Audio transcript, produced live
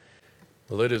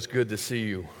Well, it is good to see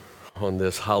you on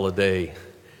this holiday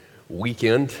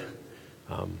weekend.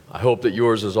 I hope that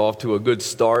yours is off to a good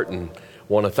start, and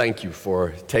want to thank you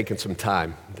for taking some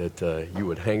time that you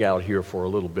would hang out here for a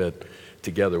little bit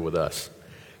together with us.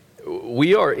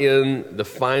 We are in the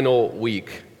final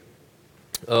week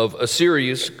of a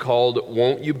series called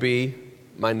Won't You Be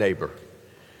My Neighbor?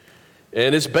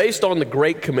 And it's based on the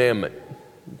Great Commandment.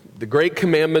 The Great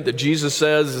Commandment that Jesus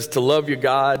says is to love your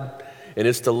God and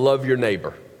it's to love your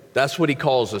neighbor. That's what he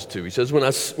calls us to. He says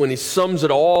when he sums it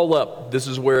all up, this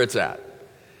is where it's at.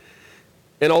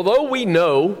 And although we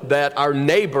know that our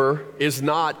neighbor is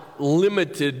not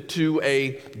limited to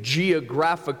a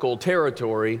geographical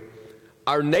territory,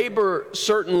 our neighbor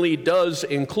certainly does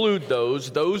include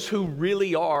those who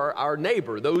really are our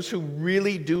neighbor, those who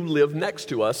really do live next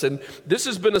to us. And this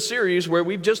has been a series where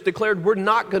we've just declared we're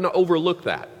not going to overlook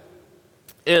that.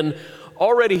 And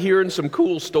already hearing some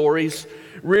cool stories,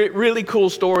 really cool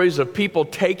stories of people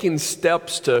taking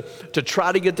steps to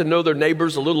try to get to know their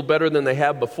neighbors a little better than they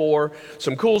have before.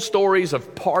 Some cool stories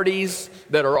of parties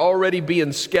that are already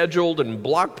being scheduled and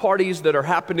block parties that are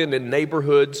happening in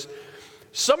neighborhoods.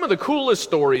 Some of the coolest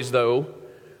stories, though,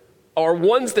 are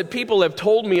ones that people have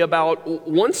told me about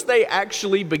once they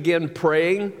actually begin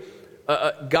praying,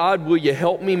 God, will you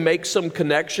help me make some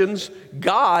connections?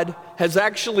 God has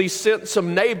actually sent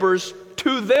some neighbors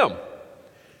to them.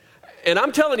 And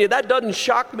I'm telling you, that doesn't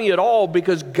shock me at all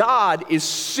because God is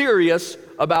serious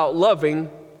about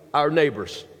loving our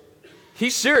neighbors.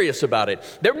 He's serious about it.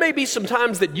 There may be some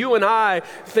times that you and I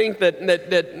think that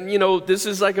this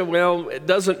is like it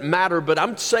doesn't matter, but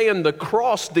I'm saying the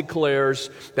cross declares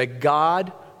that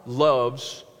God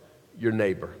loves your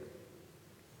neighbor.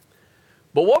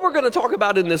 But what we're going to talk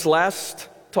about in this last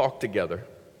talk together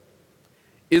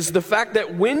is the fact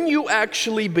that when you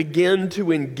actually begin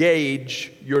to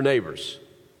engage your neighbors,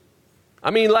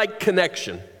 like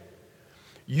connection,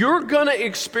 you're going to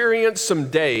experience some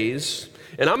days,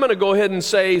 and I'm going to go ahead and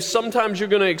say sometimes you're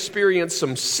going to experience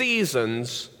some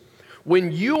seasons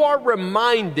when you are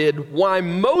reminded why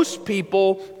most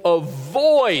people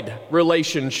avoid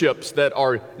relationships that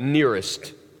are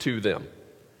nearest to them.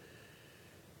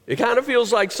 It kind of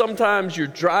feels like sometimes you're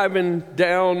driving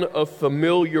down a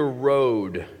familiar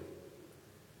road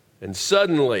and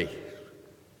suddenly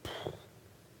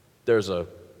there's a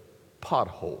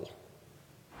pothole.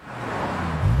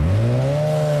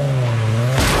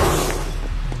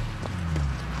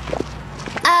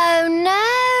 Oh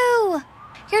no!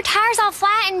 Your tire's all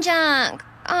flat and junk.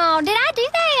 Oh, did I do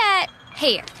that?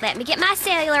 Here, let me get my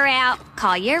cellular out.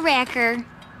 Call your wrecker.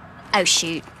 Oh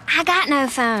shoot, I got no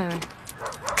phone.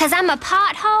 'Cause I'm a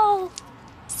pothole.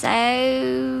 So...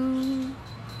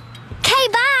 Okay,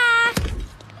 bye!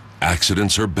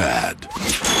 Accidents are bad.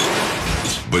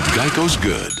 But Geico's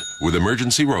good with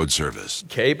emergency road service.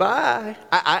 Okay, bye.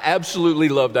 I absolutely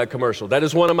love that commercial. That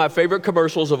is one of my favorite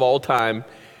commercials of all time.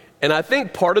 And I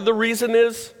think part of the reason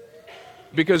is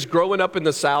because growing up in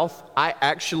the South, I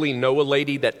actually know a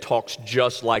lady that talks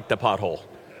just like the pothole.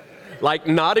 Like,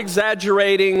 not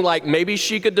exaggerating, like maybe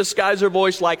she could disguise her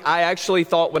voice. Like, I actually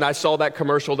thought when I saw that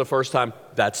commercial the first time,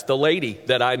 that's the lady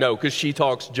that I know, because she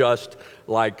talks just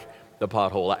like the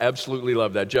pothole. I absolutely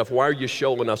love that. Jeff, why are you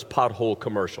showing us pothole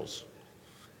commercials?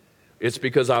 It's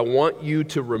because I want you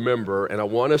to remember, and I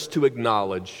want us to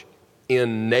acknowledge,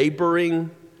 in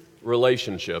neighboring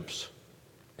relationships,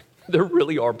 there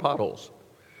really are potholes.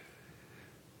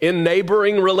 In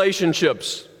neighboring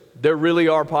relationships, there really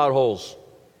are potholes.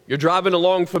 You're driving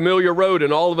along familiar road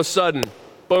and all of a sudden,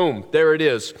 boom, there it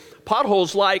is.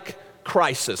 Potholes like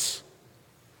crisis.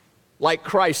 Like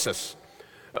crisis.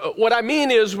 What I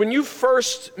mean is when you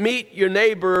first meet your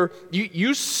neighbor,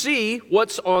 you see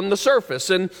what's on the surface.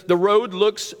 And the road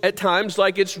looks at times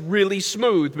like it's really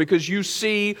smooth because you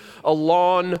see a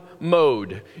lawn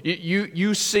mowed.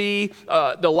 You see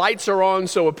the lights are on,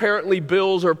 so apparently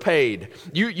bills are paid.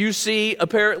 You see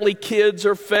apparently kids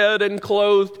are fed and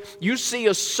clothed. You see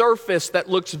a surface that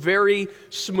looks very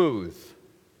smooth.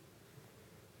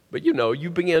 But you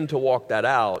begin to walk that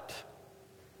out.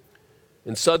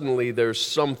 And suddenly there's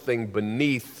something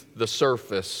beneath the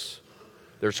surface.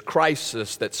 There's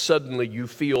crisis that suddenly you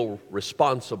feel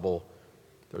responsible.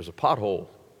 There's a pothole.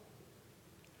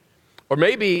 Or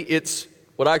maybe it's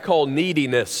what I call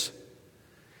neediness.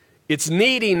 It's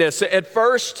neediness. At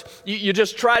first, you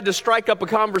just tried to strike up a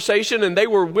conversation and they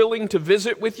were willing to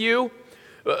visit with you.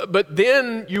 But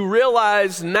then you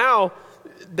realize now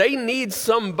they need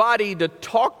somebody to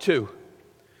talk to.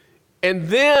 And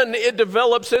then it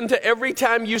develops into every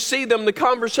time you see them, the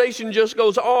conversation just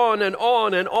goes on and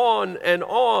on and on and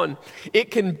on. It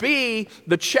can be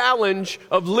the challenge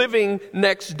of living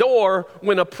next door.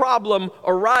 When a problem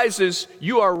arises,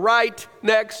 you are right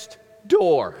next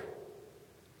door.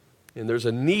 And there's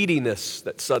a neediness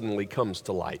that suddenly comes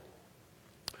to light.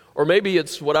 Or maybe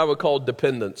it's what I would call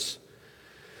dependence.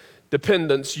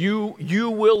 Dependence. You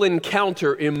will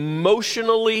encounter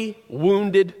emotionally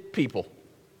wounded people.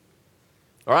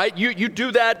 All right, you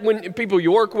do that when people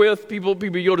you work with, people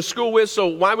you go to school with, so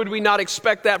why would we not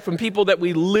expect that from people that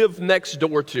we live next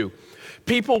door to?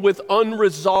 People with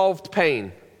unresolved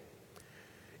pain.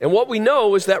 And what we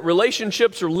know is that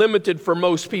relationships are limited for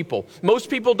most people. Most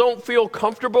people don't feel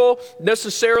comfortable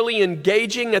necessarily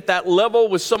engaging at that level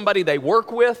with somebody they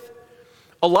work with.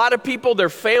 A lot of people, their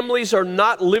families are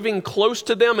not living close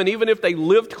to them, and even if they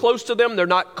lived close to them, they're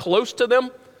not close to them.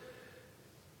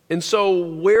 And so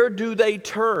where do they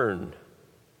turn?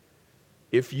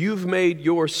 If you've made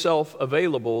yourself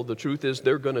available, the truth is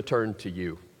they're going to turn to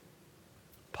you.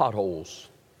 Potholes.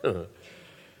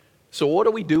 So what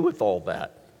do we do with all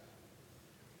that?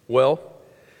 Well,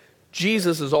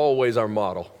 Jesus is always our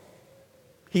model.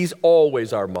 He's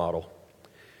always our model.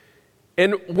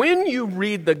 And when you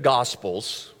read the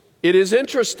Gospels, it is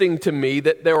interesting to me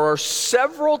that there are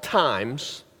several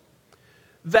times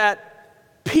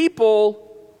that people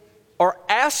are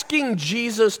asking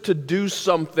Jesus to do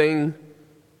something,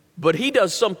 but he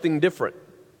does something different.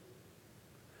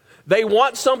 They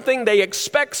want something, they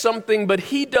expect something, but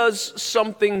he does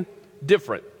something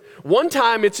different. One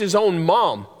time it's his own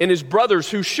mom and his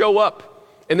brothers who show up,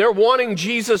 and they're wanting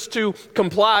Jesus to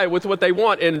comply with what they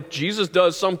want, and Jesus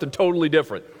does something totally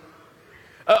different.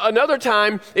 Another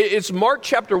time, it's Mark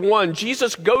chapter 1.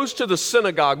 Jesus goes to the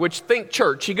synagogue, which think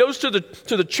church. He goes to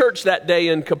the church that day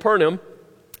in Capernaum.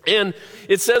 And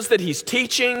it says that he's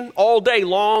teaching all day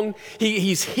long.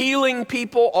 He's healing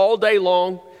people all day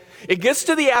long. It gets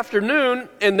to the afternoon,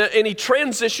 and he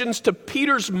transitions to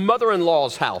Peter's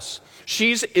mother-in-law's house.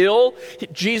 She's ill.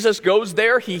 Jesus goes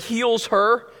there. He heals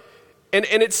her. And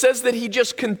it says that he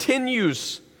just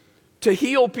continues to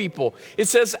heal people. It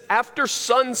says after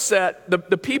sunset,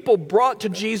 the people brought to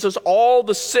Jesus all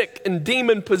the sick and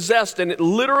demon-possessed, and it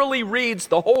literally reads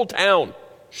the whole town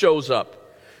shows up.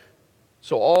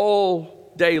 So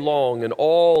all day long and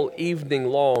all evening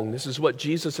long, this is what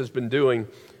Jesus has been doing.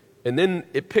 And then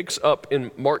it picks up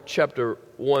in Mark chapter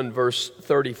 1, verse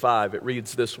 35. It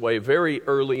reads this way: very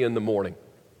early in the morning,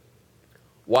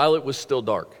 while it was still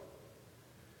dark.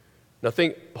 Now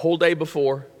think, whole day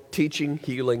before, teaching,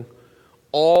 healing,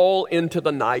 all into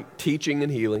the night, teaching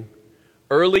and healing.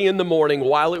 Early in the morning,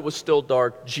 while it was still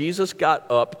dark, Jesus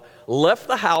got up, left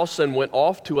the house, and went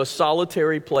off to a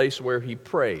solitary place where he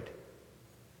prayed.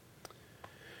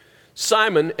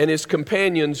 Simon and his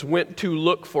companions went to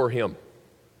look for him.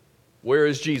 Where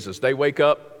is Jesus? They wake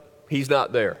up, he's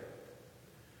not there.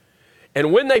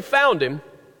 And when they found him,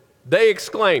 they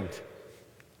exclaimed,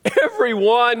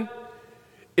 "Everyone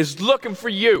is looking for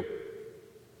you."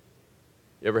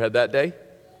 You ever had that day?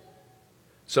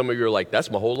 Some of you are like, that's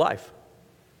my whole life.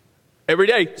 Every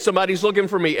day somebody's looking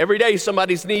for me. Every day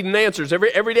somebody's needing answers.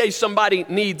 Every day somebody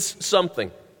needs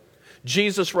something.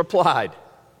 Jesus replied,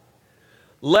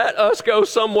 "Let us go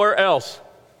somewhere else."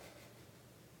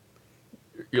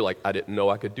 You're like, I didn't know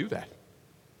I could do that.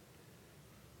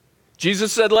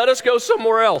 Jesus said, "Let us go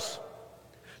somewhere else,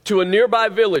 to a nearby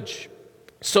village,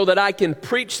 so that I can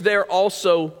preach there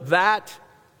also. That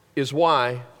is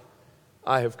why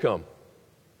I have come."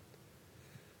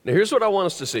 Now here's what I want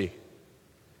us to see.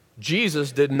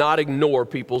 Jesus did not ignore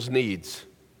people's needs.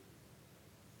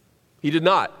 He did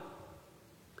not.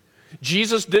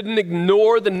 Jesus didn't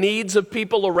ignore the needs of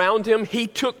people around him. He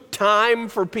took time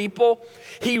for people.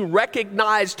 He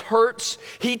recognized hurts.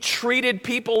 He treated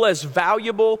people as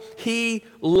valuable. He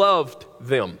loved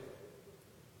them.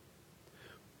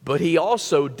 But he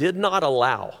also did not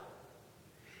allow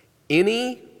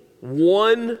any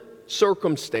one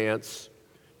circumstance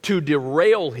to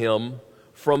derail him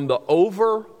from the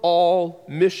overall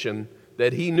mission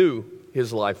that he knew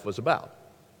his life was about.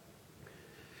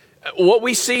 What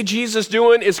we see Jesus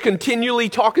doing is continually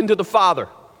talking to the Father.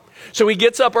 So he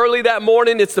gets up early that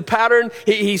morning. It's the pattern.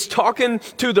 He's talking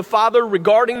to the Father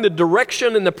regarding the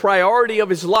direction and the priority of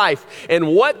his life.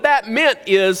 And what that meant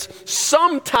is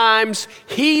sometimes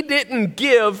he didn't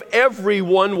give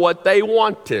everyone what they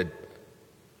wanted.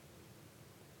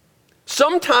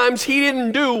 Sometimes he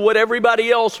didn't do what everybody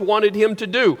else wanted him to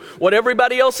do, what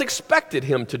everybody else expected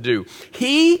him to do.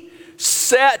 He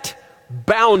set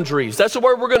boundaries. That's the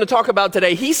word we're going to talk about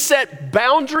today. He set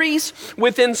boundaries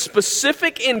within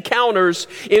specific encounters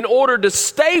in order to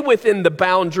stay within the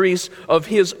boundaries of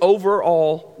his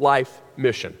overall life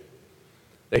mission.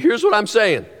 Now, here's what I'm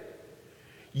saying.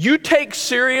 You take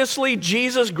seriously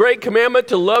Jesus' great commandment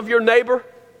to love your neighbor,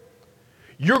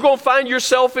 you're going to find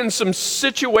yourself in some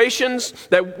situations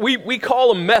that we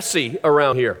call them messy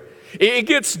around here. It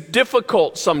gets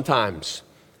difficult sometimes.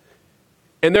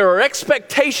 And there are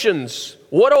expectations.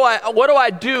 What do I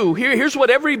do? Here's what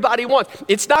everybody wants.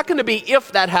 It's not going to be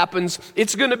if that happens.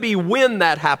 It's going to be when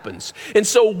that happens. And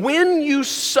so when you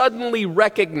suddenly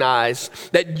recognize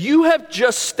that you have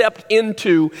just stepped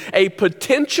into a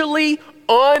potentially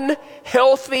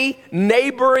unhealthy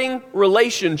neighboring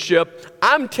relationship,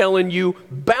 I'm telling you,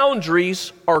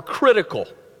 boundaries are critical.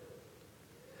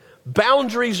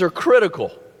 Boundaries are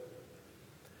critical.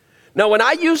 Now, when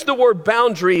I use the word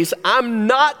boundaries, I'm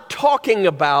not talking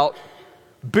about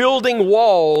building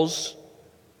walls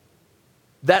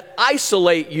that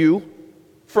isolate you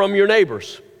from your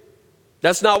neighbors.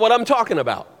 That's not what I'm talking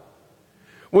about.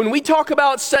 When we talk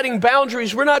about setting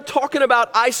boundaries, we're not talking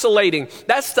about isolating.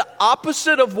 That's the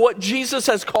opposite of what Jesus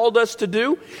has called us to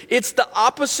do. It's the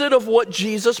opposite of what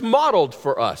Jesus modeled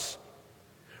for us.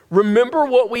 Remember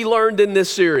what we learned in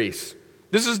this series.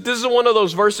 This is one of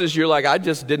those verses you're like, I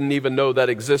just didn't even know that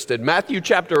existed. Matthew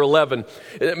chapter 11,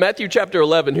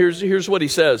 here's what he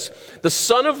says. The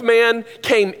Son of Man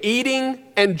came eating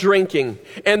and drinking,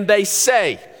 and they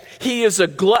say, he is a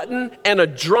glutton and a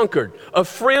drunkard, a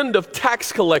friend of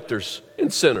tax collectors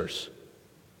and sinners.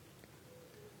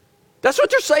 That's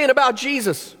what they're saying about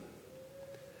Jesus.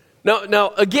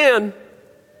 Now again,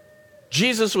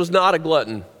 Jesus was not a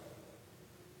glutton.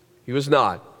 He was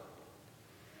not.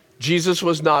 Jesus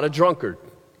was not a drunkard.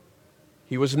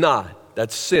 He was not.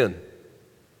 That's sin.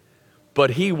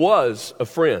 But he was a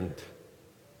friend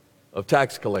of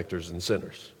tax collectors and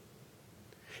sinners.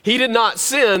 He did not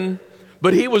sin,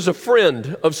 but he was a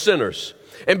friend of sinners.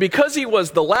 And because he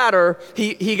was the latter,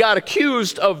 he got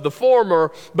accused of the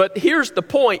former. But here's the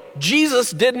point. Jesus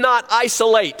did not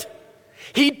isolate.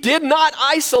 He did not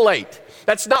isolate.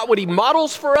 That's not what he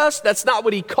models for us. That's not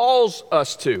what he calls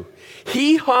us to.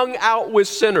 He hung out with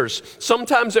sinners,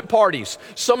 sometimes at parties,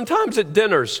 sometimes at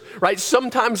dinners, right?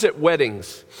 Sometimes at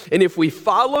weddings. And if we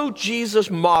follow Jesus'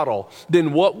 model,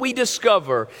 then what we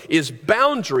discover is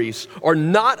boundaries are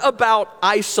not about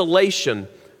isolation,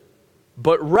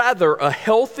 but rather a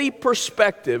healthy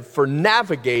perspective for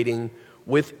navigating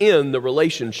within the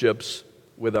relationships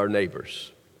with our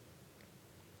neighbors.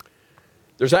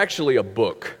 There's actually a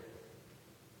book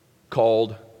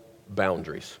called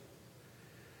Boundaries.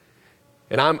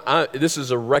 And this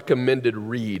is a recommended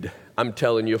read, I'm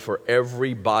telling you, for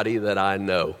everybody that I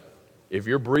know. If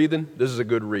you're breathing, this is a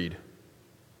good read.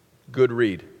 Good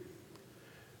read.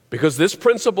 Because this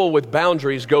principle with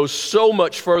boundaries goes so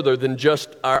much further than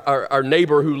just our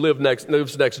neighbor who lives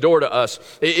next door to us.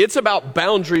 It's about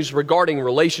boundaries regarding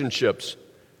relationships.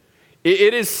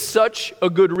 It is such a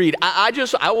good read. I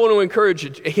want to encourage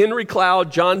you. Henry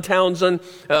Cloud, John Townsend,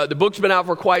 the book's been out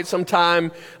for quite some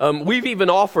time. We've even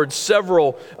offered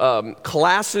several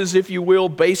classes, if you will,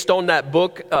 based on that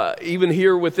book, even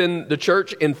here within the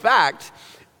church. In fact,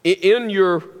 in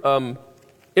your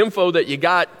info that you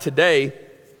got today,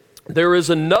 there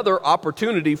is another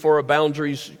opportunity for a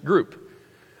boundaries group.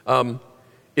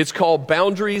 It's called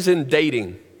Boundaries in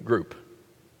Dating Group.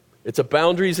 It's a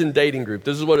boundaries in dating group.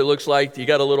 This is what it looks like. You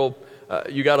got a little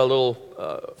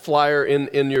flyer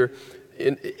in your.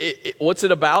 What's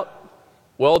it about?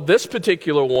 Well, this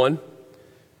particular one,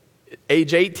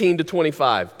 age 18 to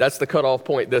 25. That's the cutoff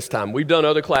point this time. We've done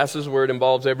other classes where it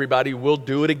involves everybody. We'll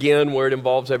do it again where it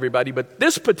involves everybody. But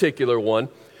this particular one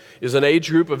is an age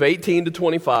group of 18 to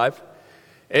 25.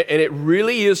 And it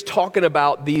really is talking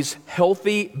about these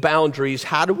healthy boundaries.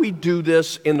 How do we do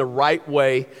this in the right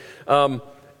way?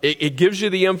 It gives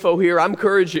you the info here. I'm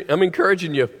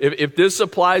encouraging you. If this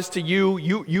applies to you,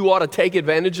 you ought to take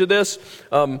advantage of this.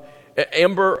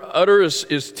 Amber Utter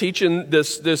is teaching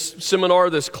this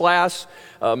seminar, this class.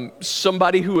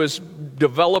 Somebody who has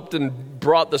developed and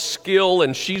brought the skill,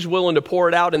 and she's willing to pour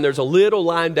it out. And there's a little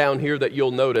line down here that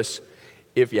you'll notice.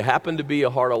 If you happen to be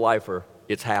a Heart of Lifer,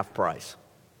 it's half price.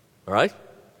 All right?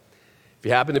 If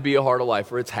you happen to be a Heart of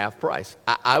Lifer, it's half price.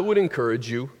 I would encourage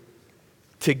you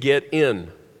to get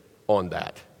in on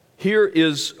that. Here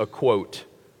is a quote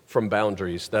from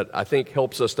Boundaries that I think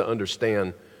helps us to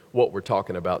understand what we're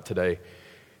talking about today.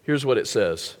 Here's what it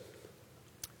says.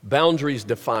 Boundaries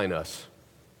define us.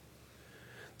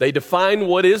 They define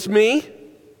what is me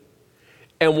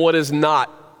and what is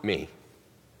not me.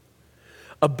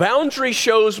 A boundary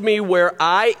shows me where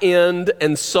I end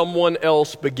and someone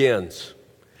else begins,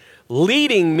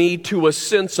 leading me to a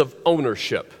sense of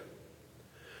ownership.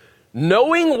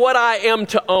 Knowing what I am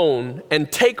to own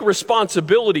and take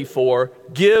responsibility for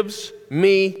gives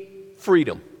me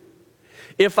freedom.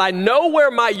 If I know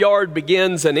where my yard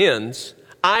begins and ends,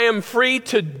 I am free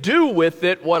to do with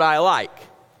it what I like.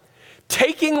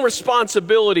 Taking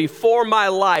responsibility for my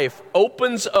life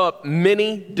opens up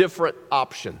many different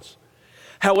options.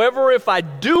 However, if I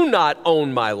do not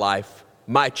own my life,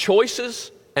 my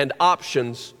choices and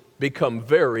options become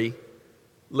very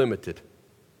limited.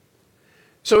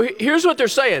 So here's what they're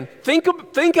saying. Think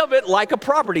of it like a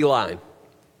property line.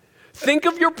 Think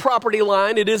of your property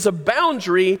line. It is a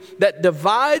boundary that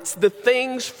divides the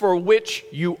things for which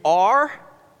you are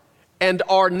and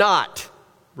are not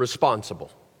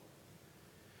responsible.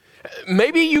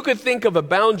 Maybe you could think of a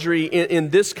boundary in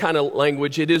this kind of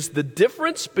language. It is the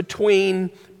difference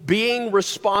between being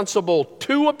responsible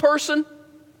to a person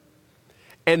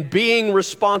and being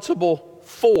responsible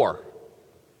for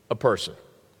a person.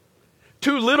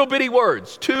 Two little bitty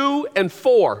words, to and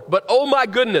for. But oh my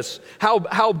goodness,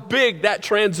 how big that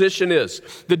transition is.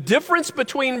 The difference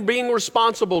between being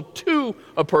responsible to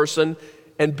a person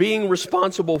and being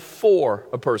responsible for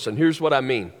a person. Here's what I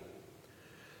mean.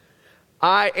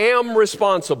 I am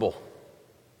responsible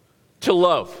to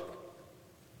love,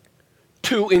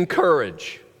 to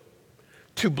encourage,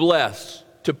 to bless,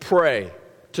 to pray,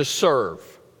 to serve.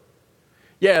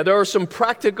 Yeah, there are some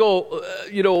practical,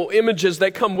 images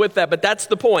that come with that, but that's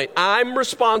the point. I'm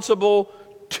responsible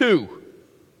to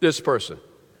this person.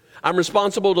 I'm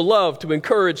responsible to love, to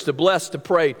encourage, to bless, to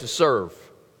pray, to serve.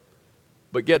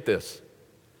 But get this.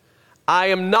 I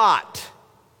am not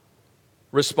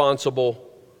responsible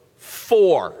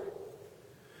for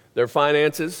their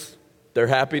finances, their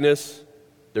happiness,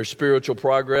 their spiritual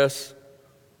progress,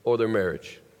 or their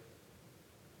marriage.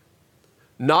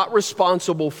 Not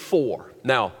responsible for.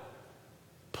 Now,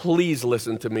 please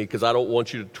listen to me because I don't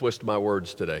want you to twist my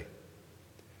words today.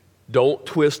 Don't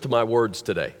twist my words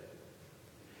today.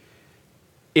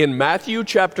 In Matthew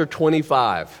chapter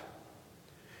 25,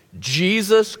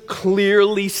 Jesus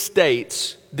clearly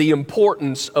states the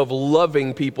importance of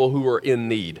loving people who are in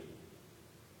need.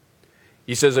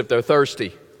 He says if they're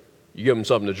thirsty, you give them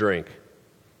something to drink.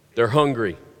 They're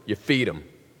hungry, you feed them,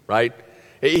 right?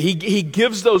 He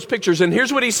gives those pictures, and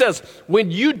here's what he says. When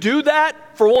you do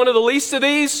that for one of the least of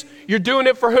these, you're doing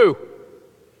it for who?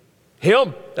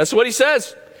 Him. That's what he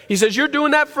says. He says, you're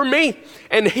doing that for me.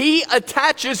 And he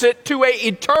attaches it to an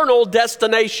eternal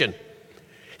destination.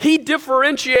 He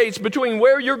differentiates between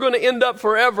where you're going to end up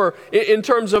forever in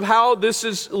terms of how this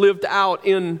is lived out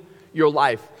in your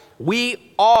life.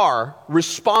 We are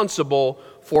responsible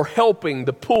for helping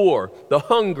the poor, the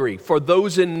hungry, for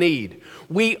those in need.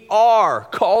 We are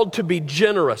called to be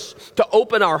generous, to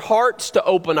open our hearts, to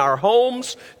open our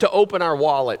homes, to open our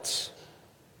wallets.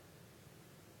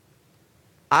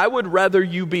 I would rather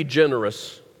you be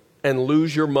generous and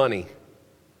lose your money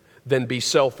than be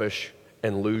selfish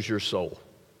and lose your soul.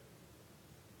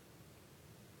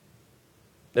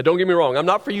 Now, don't get me wrong. I'm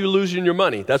not for you losing your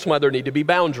money. That's why there need to be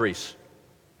boundaries.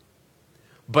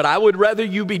 But I would rather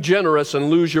you be generous and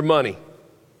lose your money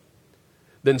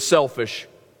than selfish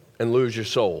and lose your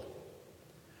soul.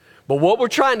 But what we're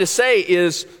trying to say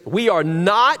is we are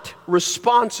not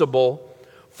responsible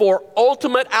for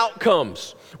ultimate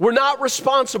outcomes. We're not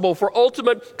responsible for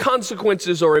ultimate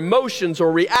consequences or emotions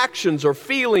or reactions or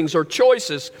feelings or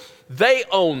choices. They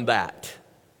own that.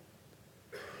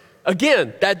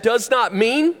 Again, that does not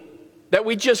mean that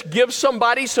we just give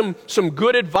somebody some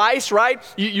good advice, right?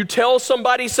 You tell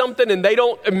somebody something and they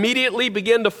don't immediately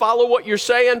begin to follow what you're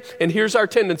saying. And here's our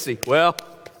tendency. Well,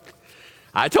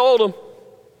 I told them.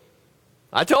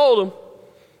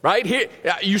 Right? Here,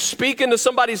 you speak into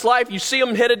somebody's life. You see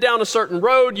them headed down a certain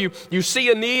road. You see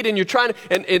a need and you're trying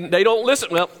to, and they don't listen.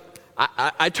 Well,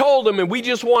 I told them, and we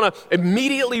just want to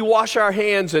immediately wash our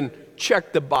hands and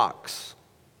check the box.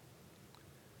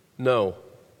 No.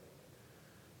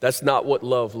 That's not what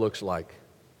love looks like.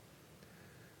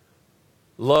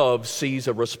 Love sees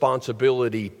a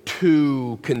responsibility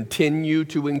to continue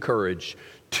to encourage,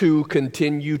 to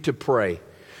continue to pray,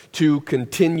 to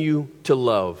continue to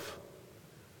love.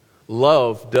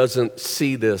 Love doesn't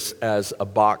see this as a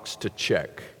box to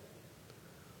check.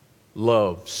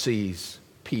 Love sees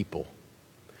people.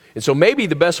 And so maybe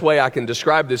the best way I can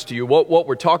describe this to you, what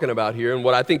we're talking about here, and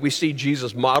what I think we see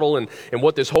Jesus model and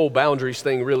what this whole boundaries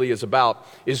thing really is about,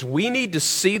 is we need to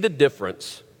see the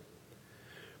difference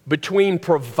between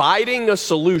providing a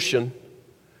solution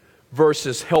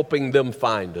versus helping them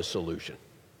find a solution.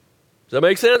 Does that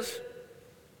make sense?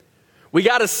 We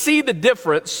got to see the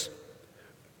difference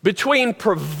between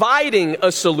providing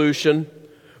a solution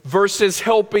versus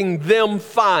helping them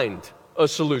find a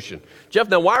solution. Jeff,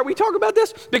 now why are we talking about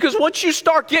this? Because once you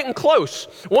start getting close,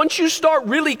 once you start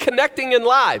really connecting in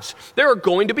lives, there are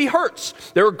going to be hurts.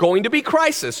 There are going to be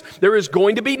crises. There is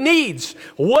going to be needs.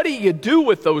 What do you do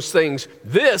with those things?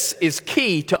 This is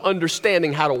key to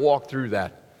understanding how to walk through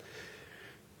that.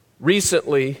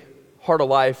 Recently, Heart of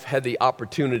Life had the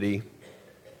opportunity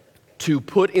to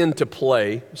put into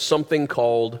play something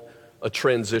called a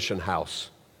transition house.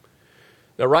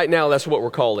 Now, right now, that's what we're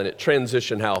calling it,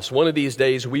 transition house. One of these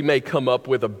days, we may come up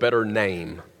with a better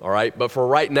name, all right? But for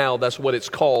right now, that's what it's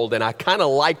called, and I kind of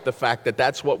like the fact that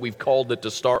that's what we've called it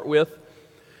to start with,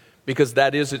 because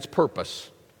that is its purpose.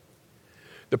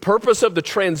 The purpose of the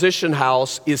transition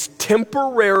house is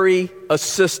temporary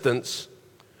assistance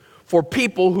for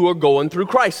people who are going through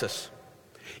crisis.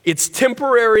 It's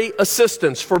temporary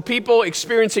assistance for people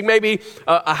experiencing maybe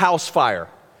a house fire.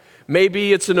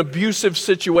 Maybe it's an abusive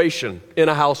situation in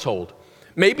a household.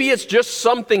 Maybe it's just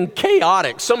something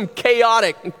chaotic,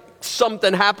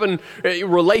 something happened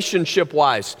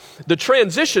relationship-wise. The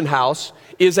transition house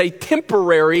is a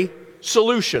temporary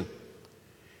solution.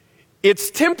 It's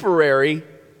temporary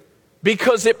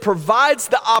because it provides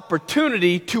the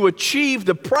opportunity to achieve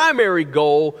the primary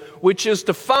goal, which is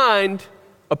to find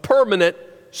a permanent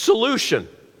solution.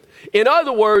 In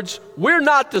other words, we're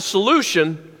not the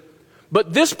solution,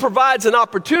 but this provides an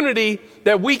opportunity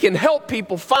that we can help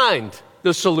people find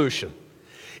the solution.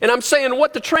 And I'm saying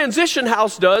what the transition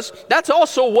house does, that's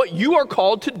also what you are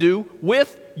called to do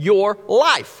with your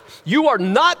life. You are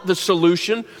not the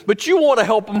solution, but you want to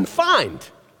help them find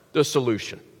the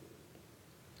solution.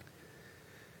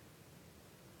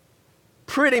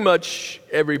 Pretty much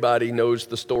everybody knows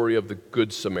the story of the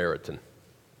Good Samaritan,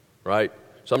 right?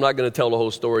 So I'm not going to tell the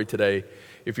whole story today.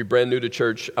 If you're brand new to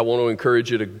church, I want to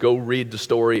encourage you to go read the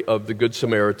story of the Good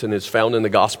Samaritan. It's found in the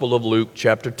Gospel of Luke,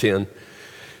 chapter 10.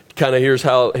 Kind of here's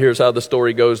how the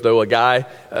story goes, though. A guy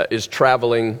is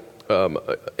traveling,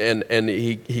 and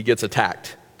he gets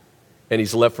attacked, and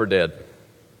he's left for dead.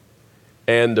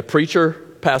 And the preacher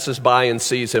passes by and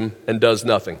sees him and does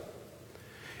nothing.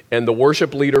 And the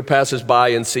worship leader passes by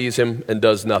and sees him and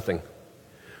does nothing.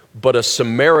 But a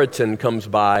Samaritan comes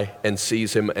by and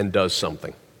sees him and does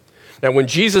something. Now, when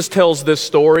Jesus tells this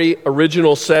story,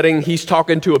 original setting, he's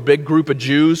talking to a big group of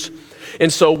Jews.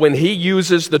 And so when he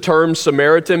uses the term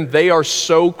Samaritan, they are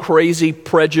so crazy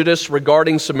prejudiced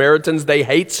regarding Samaritans. They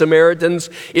hate Samaritans.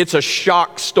 It's a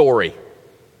shock story.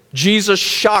 Jesus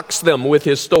shocks them with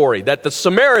his story that the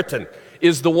Samaritan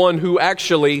is the one who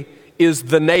actually is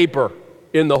the neighbor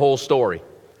in the whole story.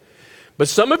 But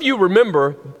some of you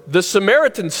remember, the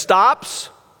Samaritan stops.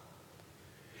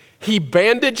 He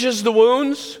bandages the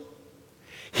wounds.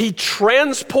 He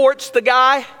transports the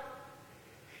guy.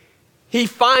 He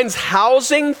finds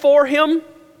housing for him.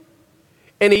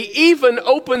 And he even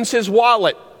opens his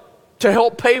wallet to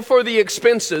help pay for the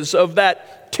expenses of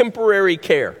that temporary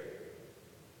care.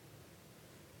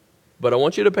 But I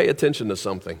want you to pay attention to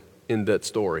something in that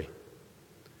story.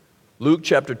 Luke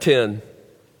chapter 10,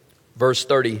 verse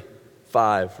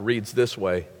 35 reads this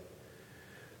way.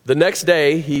 The next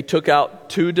day, he took out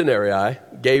 2 denarii,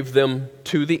 gave them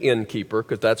to the innkeeper,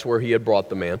 because that's where he had brought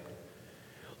the man.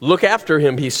 Look after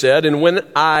him, he said, and when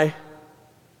I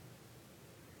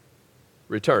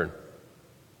return,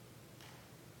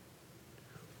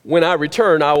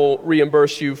 I will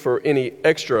reimburse you for any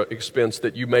extra expense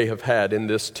that you may have had in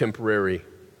this temporary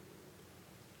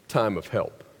time of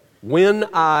help. When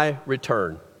I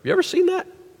return. Have you ever seen that?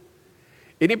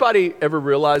 Anybody ever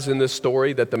realize in this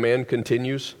story that the man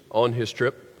continues on his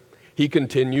trip? He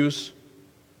continues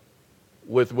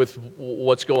with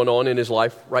what's going on in his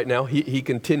life right now. He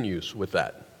continues with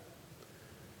that.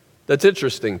 That's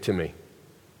interesting to me.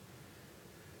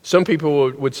 Some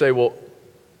people would say, well,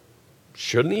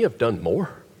 shouldn't he have done more?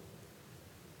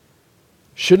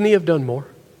 Shouldn't he have done more?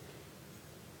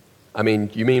 I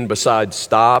mean, you mean besides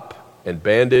stop and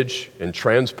bandage and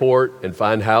transport and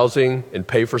find housing and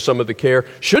pay for some of the care?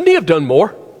 Shouldn't he have done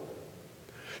more?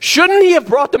 Shouldn't he have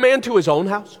brought the man to his own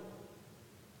house?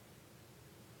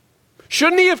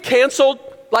 Shouldn't he have canceled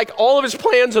like all of his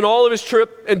plans and all of his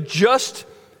trip and just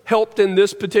helped in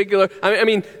this particular? I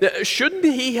mean, shouldn't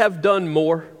he have done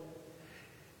more?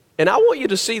 And I want you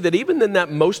to see that even in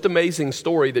that most amazing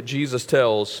story that Jesus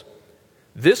tells,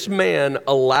 this man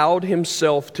allowed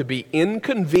himself to be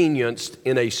inconvenienced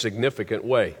in a significant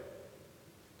way.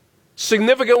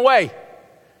 Significant way.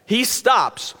 He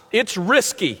stops. It's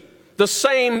risky.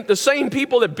 the same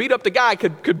people that beat up the guy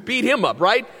could beat him up,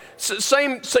 right?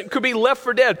 Same could be left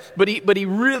for dead. But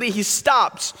he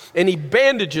stops and he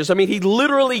bandages. I mean, he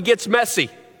literally gets messy.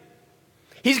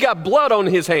 He's got blood on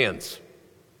his hands.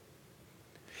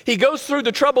 He goes through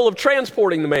the trouble of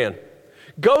transporting the man.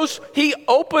 He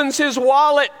opens his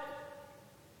wallet.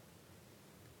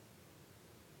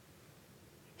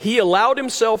 He allowed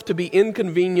himself to be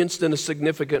inconvenienced in a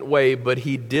significant way, but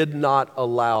he did not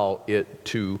allow it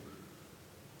to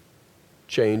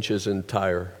change his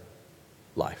entire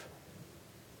life.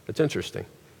 It's interesting.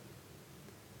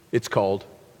 It's called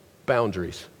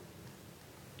boundaries.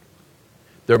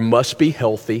 There must be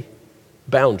healthy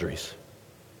boundaries.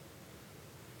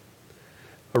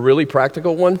 A really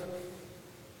practical one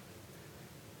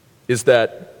is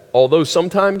that although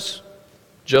sometimes,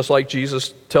 just like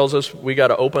Jesus tells us, we got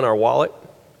to open our wallet,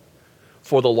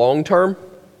 for the long term,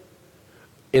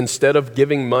 instead of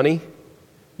giving money,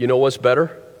 you know what's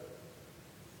better?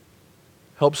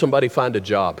 Help somebody find a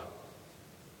job.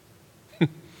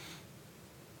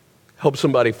 Help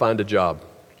somebody find a job.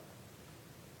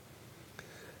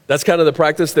 That's kind of the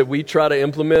practice that we try to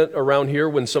implement around here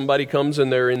when somebody comes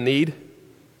and they're in need.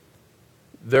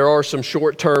 There are some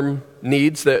short-term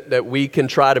needs that we can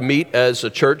try to meet as a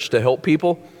church to help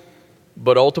people,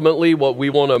 but ultimately what we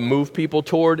want to move people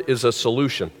toward is a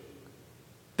solution.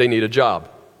 They need a job.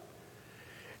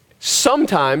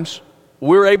 Sometimes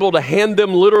we're able to hand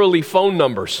them literally phone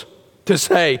numbers to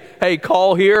say, hey,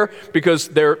 call here because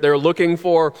they're looking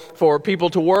for people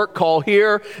to work. Call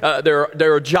here.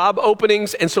 There are job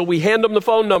openings, and so we hand them the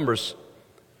phone numbers.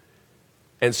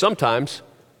 And sometimes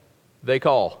they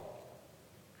call.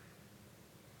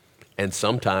 And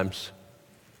sometimes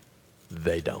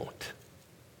they don't.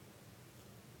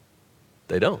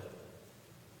 They don't.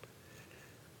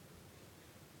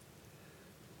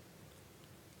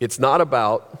 It's not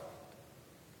about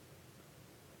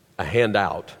a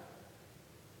handout.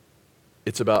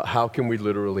 It's about how can we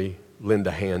literally lend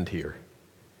a hand here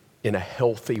in a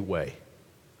healthy way.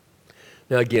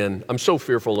 Now again, I'm so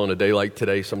fearful on a day like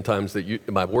today sometimes that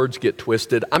my words get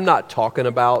twisted. I'm not talking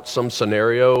about some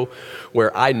scenario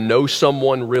where I know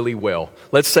someone really well.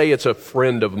 Let's say it's a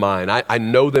friend of mine. I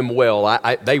know them well.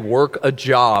 They work a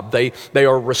job. They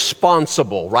are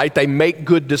responsible, right? They make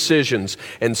good decisions.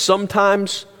 And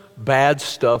sometimes bad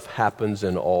stuff happens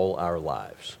in all our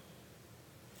lives.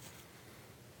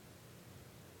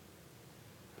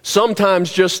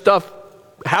 Sometimes just stuff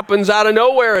happens out of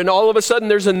nowhere and all of a sudden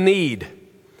there's a need.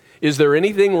 Is there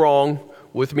anything wrong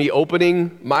with me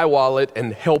opening my wallet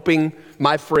and helping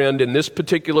my friend in this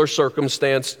particular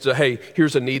circumstance to, hey,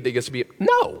 here's a need that gets to be...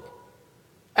 No.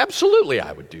 Absolutely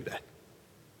I would do that.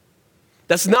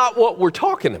 That's not what we're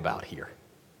talking about here.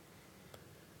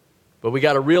 But we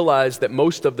got to realize that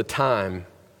most of the time,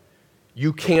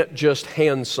 you can't just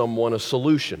hand someone a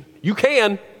solution. You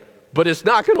can, but it's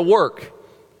not going to work.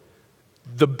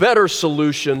 The better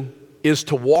solution is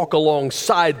to walk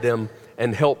alongside them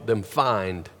and help them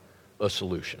find a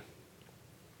solution.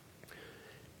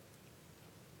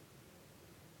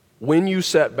 When you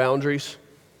set boundaries,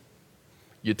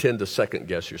 you tend to second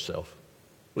guess yourself.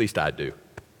 At least I do.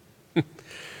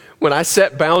 When I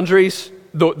set boundaries,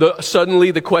 suddenly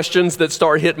the questions that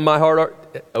start hitting my heart are,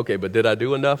 okay, but did I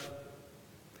do enough?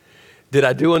 Did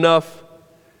I do enough?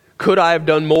 Could I have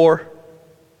done more?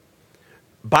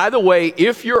 By the way,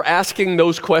 if you're asking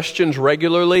those questions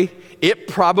regularly, it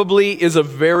probably is a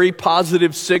very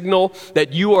positive signal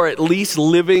that you are at least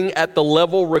living at the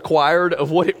level required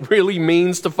of what it really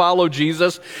means to follow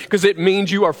Jesus, because it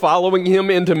means you are following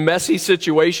him into messy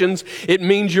situations. It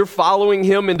means you're following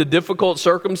him into difficult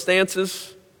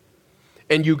circumstances.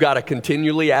 And you got to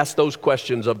continually ask those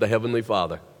questions of the Heavenly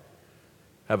Father.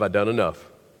 Have I done enough?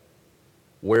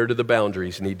 Where do the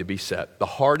boundaries need to be set? The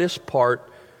hardest part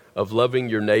of loving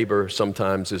your neighbor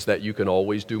sometimes is that you can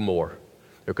always do more.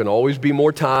 There can always be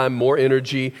more time, more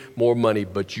energy, more money,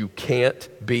 but you can't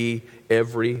be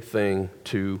everything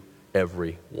to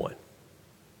everyone.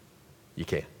 You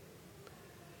can't.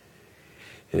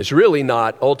 And it's really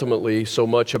not ultimately so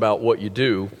much about what you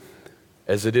do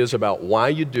as it is about why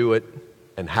you do it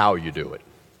and how you do it.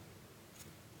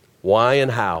 Why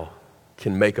and how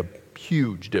can make a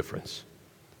huge difference.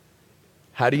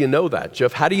 How do you know that,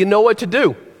 Jeff? How do you know what to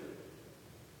do?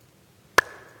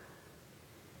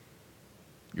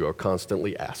 You are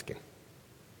constantly asking.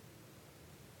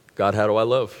 God, how do I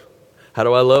love? How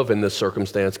do I love in this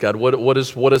circumstance? God, what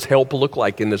does help look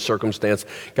like in this circumstance?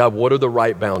 God, what are the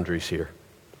right boundaries here?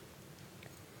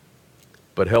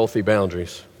 But healthy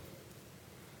boundaries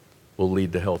will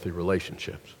lead to healthy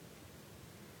relationships.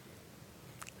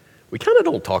 We kind of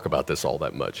don't talk about this all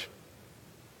that much.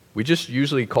 We just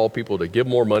usually call people to give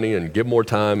more money and give more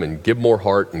time and give more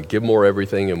heart and give more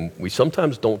everything, and we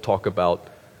sometimes don't talk about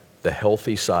the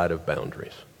healthy side of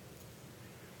boundaries.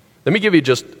 Let me give you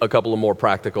just a couple of more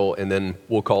practical, and then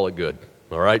we'll call it good,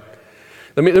 all right?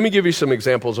 Let me give you some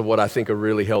examples of what I think are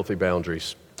really healthy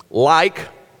boundaries. Like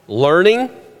learning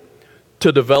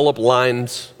to develop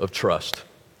lines of trust.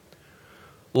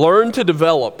 Learn to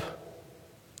develop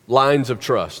lines of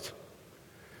trust.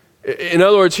 In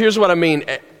other words, here's what I mean.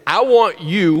 I want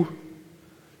you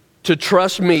to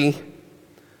trust me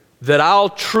that I'll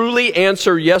truly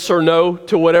answer yes or no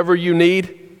to whatever you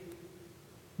need,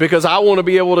 because I want to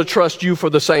be able to trust you for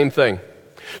the same thing.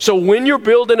 So when you're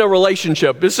building a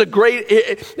relationship, this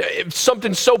is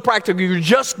something so practical. You're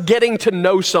just getting to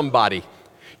know somebody.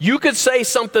 You could say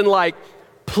something like,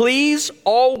 please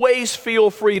always feel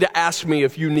free to ask me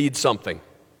if you need something.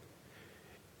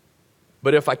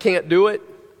 But if I can't do it,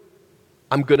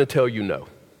 I'm going to tell you no.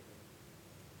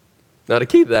 Now, to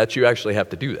keep that, you actually have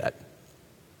to do that.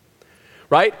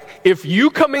 Right? If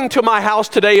you coming to my house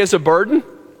today is a burden,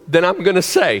 then I'm going to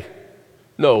say,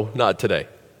 no, not today.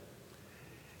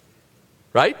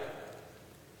 Right?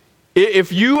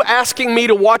 If you asking me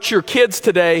to watch your kids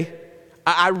today,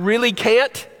 I really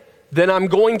can't, then I'm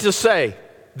going to say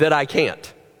that I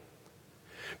can't.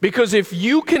 Because if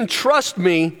you can trust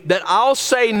me that I'll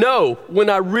say no when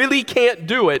I really can't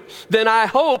do it, then I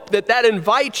hope that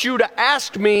invites you to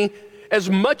ask me as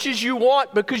much as you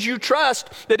want, because you trust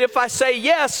that if I say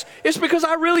yes, it's because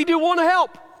I really do want to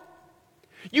help.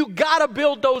 You got to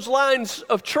build those lines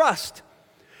of trust.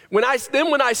 When I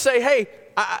say, hey,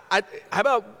 how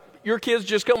about your kids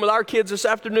just come with our kids this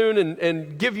afternoon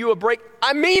and give you a break?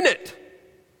 I mean it.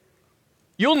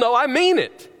 You'll know I mean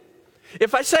it.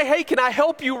 If I say, hey, can I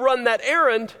help you run that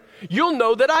errand? You'll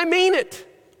know that I mean it.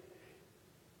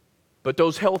 But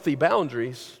those healthy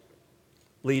boundaries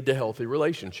lead to healthy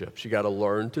relationships. You got to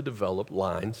learn to develop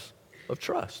lines of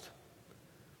trust.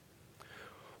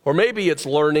 Or maybe it's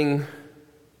learning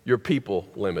your people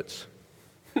limits.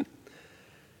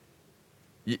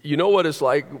 You know what it's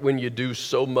like when you do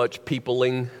so much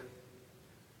peopling?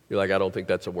 You're like, I don't think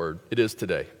that's a word. It is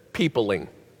today. Peopling.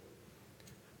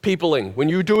 Peopling. When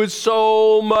you do it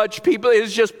so much,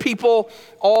 it's just people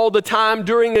all the time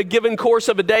during a given course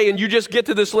of a day, and you just get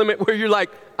to this limit where you're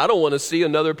like, I don't want to see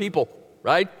another people,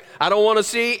 right? I don't want to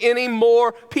see any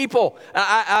more people.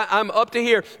 I'm up to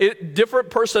here.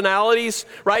 Different personalities,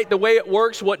 right? The way it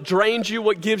works, what drains you,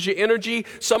 what gives you energy.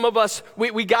 Some of us,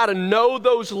 we got to know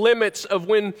those limits of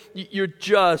when you're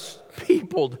just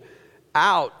peopled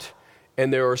out.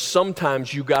 And there are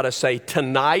sometimes you got to say,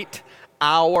 tonight,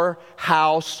 our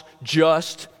house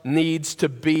just needs to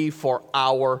be for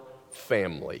our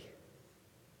family.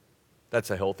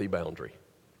 That's a healthy boundary.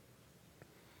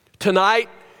 Tonight,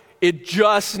 it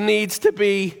just needs to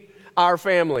be our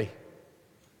family.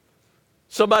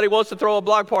 Somebody wants to throw a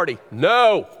block party.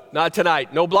 No, not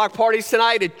tonight. No block parties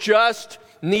tonight. It just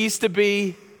needs to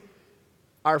be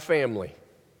our family.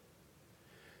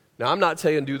 Now, I'm not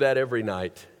saying do that every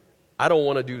night. I don't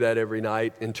want to do that every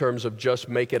night in terms of just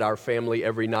make it our family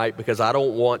every night, because I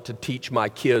don't want to teach my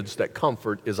kids that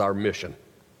comfort is our mission.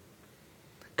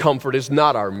 Comfort is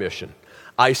not our mission.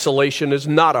 Isolation is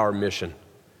not our mission.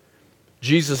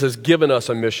 Jesus has given us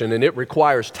a mission, and it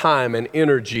requires time and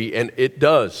energy, and it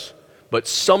does. But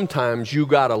sometimes you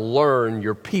got to learn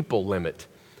your people limit.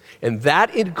 And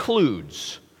that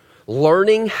includes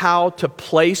learning how to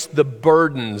place the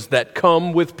burdens that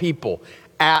come with people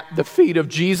at the feet of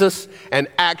Jesus and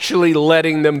actually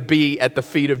letting them be at the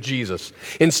feet of Jesus.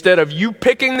 Instead of you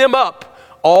picking them up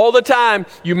all the time,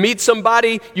 you meet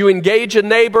somebody, you engage a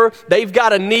neighbor, they've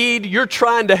got a need, you're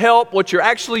trying to help. What you're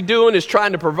actually doing is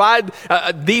trying to provide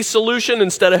the solution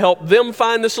instead of help them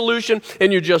find the solution,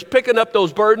 and you're just picking up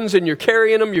those burdens and you're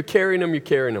carrying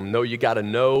them. No, you got to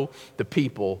know the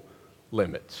people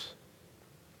limits.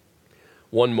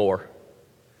 One more.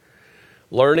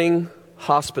 Learning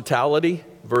hospitality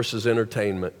versus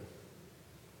entertainment.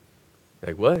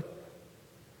 Like what?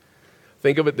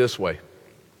 Think of it this way.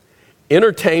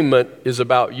 Entertainment is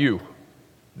about you,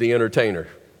 the entertainer.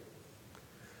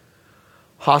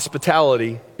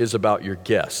 Hospitality is about your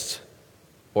guests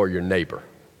or your neighbor.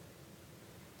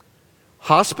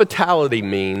 Hospitality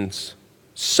means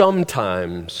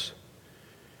sometimes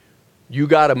you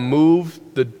got to move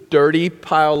the dirty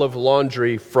pile of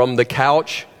laundry from the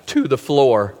couch to the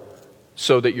floor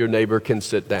so that your neighbor can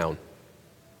sit down.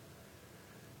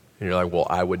 And you're like, well,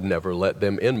 I would never let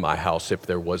them in my house if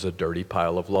there was a dirty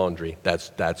pile of laundry.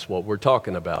 That's what we're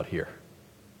talking about here.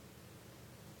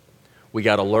 We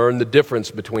got to learn the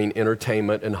difference between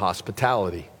entertainment and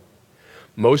hospitality.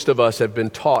 Most of us have been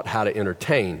taught how to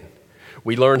entertain.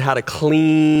 We learn how to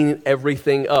clean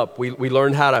everything up. We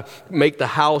learn how to make the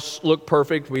house look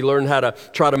perfect. We learn how to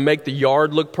try to make the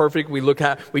yard look perfect. We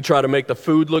try to make the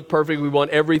food look perfect. We want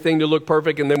everything to look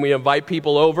perfect, and then we invite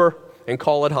people over and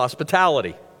call it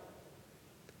hospitality.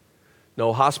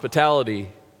 No, hospitality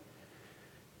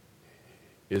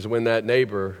is when that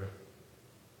neighbor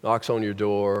knocks on your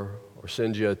door or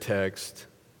sends you a text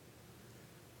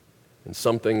and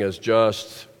something has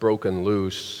just broken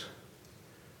loose,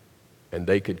 and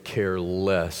they could care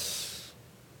less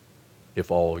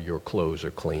if all your clothes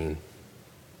are clean.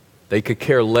 They could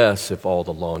care less if all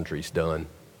the laundry's done.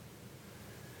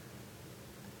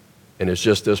 And it's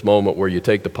just this moment where you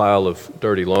take the pile of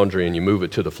dirty laundry and you move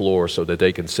it to the floor so that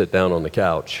they can sit down on the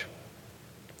couch.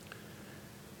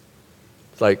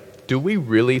 It's like, do we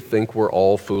really think we're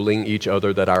all fooling each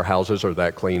other that our houses are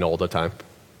that clean all the time?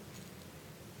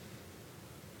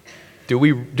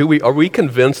 Are we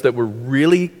convinced that we're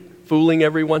really fooling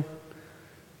everyone?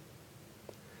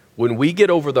 When we get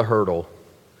over the hurdle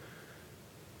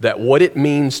that what it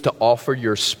means to offer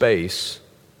your space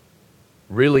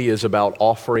really is about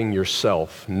offering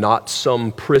yourself, not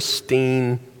some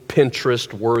pristine,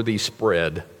 Pinterest-worthy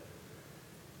spread,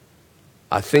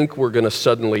 I think we're going to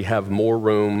suddenly have more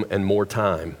room and more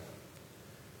time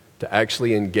to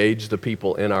actually engage the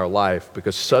people in our life,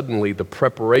 because suddenly the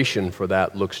preparation for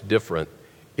that looks different.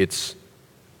 It's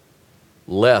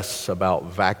less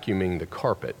about vacuuming the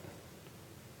carpet.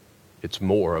 It's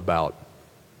more about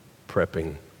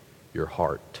prepping your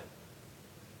heart.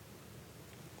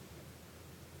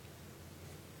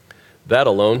 That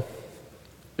alone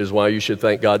is why you should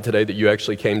thank God today that you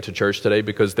actually came to church today,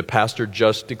 because the pastor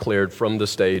just declared from the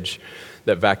stage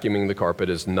that vacuuming the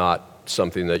carpet is not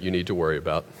something that you need to worry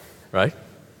about, right?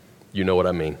 You know what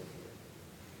I mean.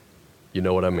 You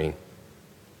know what I mean.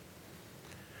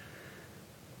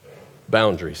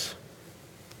 Boundaries.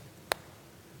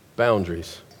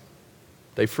 Boundaries.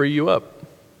 They free you up.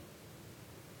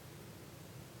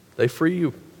 They free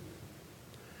you.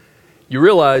 You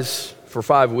realize for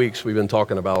 5 weeks we've been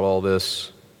talking about all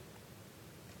this.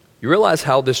 You realize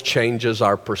how this changes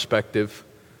our perspective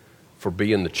for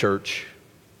being the church?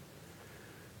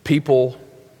 People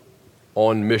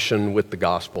on mission with the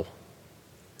gospel.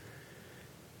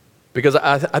 Because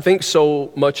I think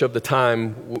so much of the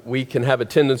time we can have a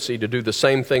tendency to do the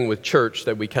same thing with church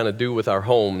that we kind of do with our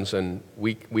homes, and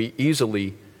we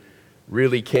easily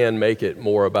really can make it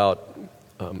more about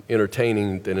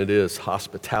entertaining than it is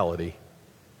hospitality.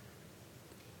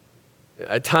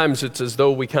 At times it's as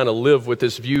though we kind of live with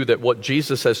this view that what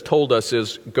Jesus has told us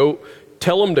is, go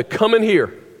tell them to come and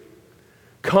hear.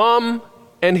 Come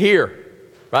and hear,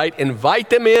 right? Invite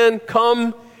them in,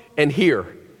 come and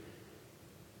hear.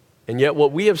 And yet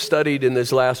what we have studied in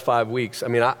these last 5 weeks,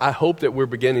 I hope that we're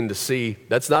beginning to see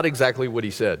that's not exactly what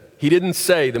he said. He didn't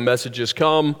say the message is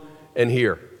come and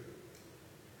hear.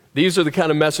 These are the kind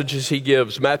of messages he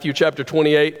gives. Matthew chapter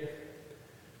 28.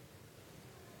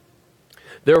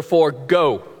 Therefore,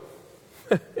 go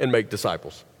and make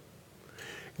disciples.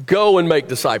 Go and make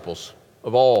disciples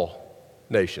of all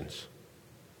nations.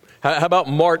 How about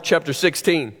Mark chapter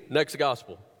 16, next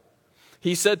gospel?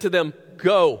 He said to them,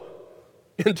 go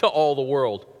into all the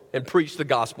world and preach the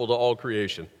gospel to all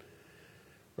creation.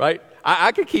 Right?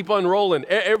 I could keep unrolling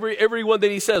every one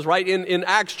that he says, right? In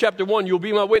Acts chapter 1, you'll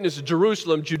be my witnesses,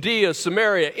 Jerusalem, Judea,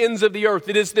 Samaria, ends of the earth.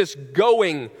 It is this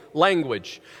going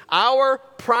language. Our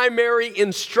primary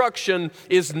instruction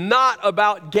is not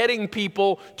about getting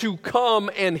people to come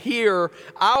and hear.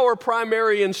 Our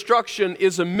primary instruction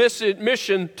is a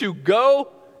mission to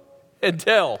go and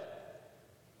tell.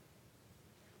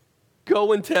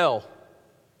 Go and tell.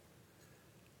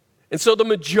 And so the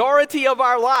majority of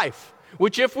our life,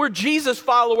 which if we're Jesus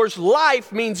followers,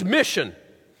 life means mission.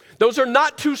 Those are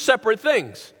not two separate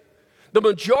things. The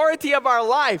majority of our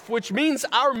life, which means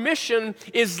our mission,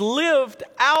 is lived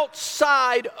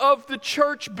outside of the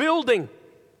church building.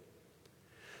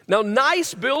 Now,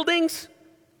 nice buildings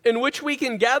in which we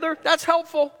can gather, that's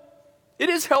helpful. It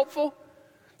is helpful.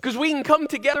 Because we can come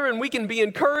together and we can be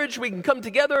encouraged. We can come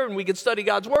together and we can study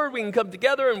God's Word. We can come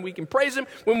together and we can praise Him.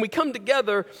 When we come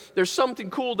together, there's something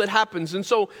cool that happens. And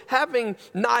so having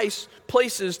nice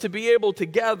places to be able to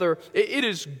gather, it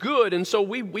is good. And so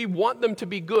we want them to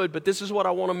be good. But this is what I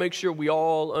want to make sure we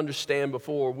all understand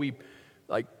before we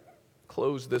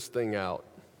close this thing out.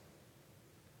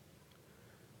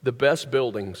 The best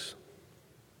buildings,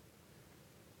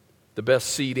 the best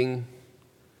seating,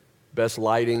 best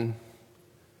lighting,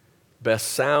 best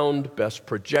sound, best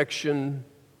projection,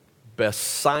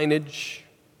 best signage.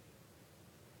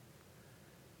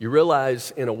 You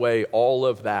realize, in a way, all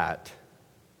of that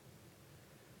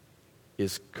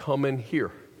is coming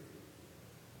here.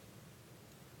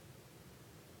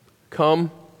 Come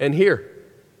and hear.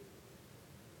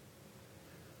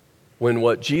 When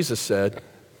what Jesus said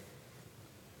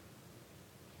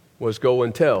was go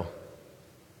and tell.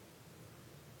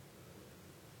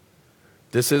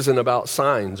 This isn't about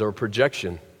signs or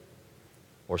projection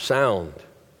or sound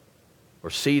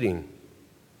or seating.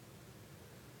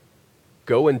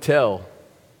 Go and tell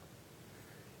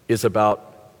is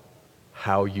about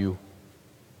how you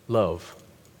love,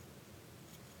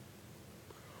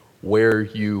 where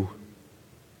you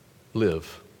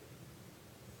live,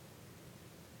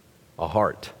 a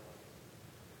heart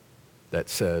that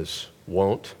says,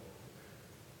 won't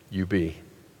you be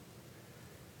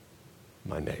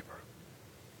my neighbor?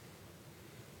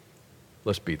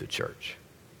 Let's be the church.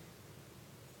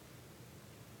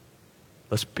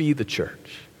 Let's be the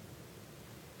church.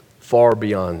 Far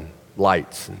beyond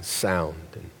lights and sound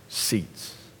and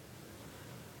seats.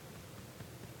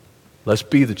 Let's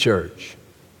be the church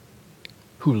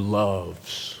who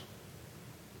loves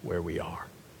where we are.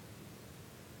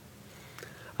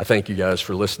 I thank you guys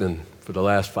for listening for the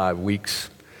last 5 weeks.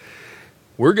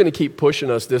 We're going to keep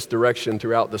pushing us this direction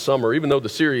throughout the summer, even though the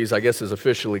series, I guess, is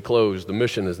officially closed. The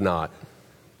mission is not.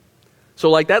 So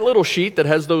like that little sheet that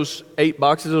has those 8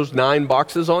 boxes, those 9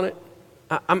 boxes on it,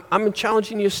 I'm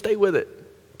challenging you to stay with it.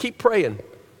 Keep praying.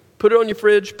 Put it on your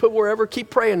fridge, put wherever. Keep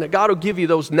praying that God will give you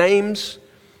those names,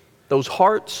 those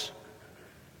hearts.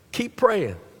 Keep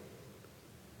praying.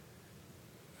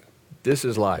 This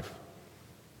is life.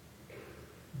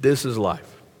 This is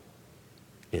life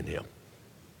in Him.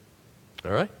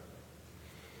 All right?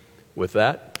 With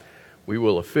that, we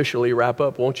will officially wrap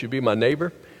up. Won't you be my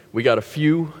neighbor? We got a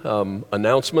few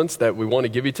announcements that we want to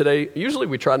give you today. Usually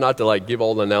we try not to give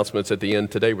all the announcements at the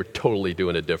end. Today we're totally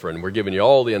doing it different. We're giving you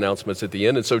all the announcements at the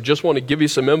end. And so just want to give you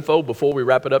some info before we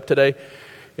wrap it up today.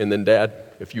 And then, Dad,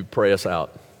 if you'd pray us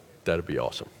out, that'd be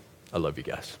awesome. I love you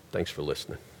guys. Thanks for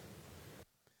listening.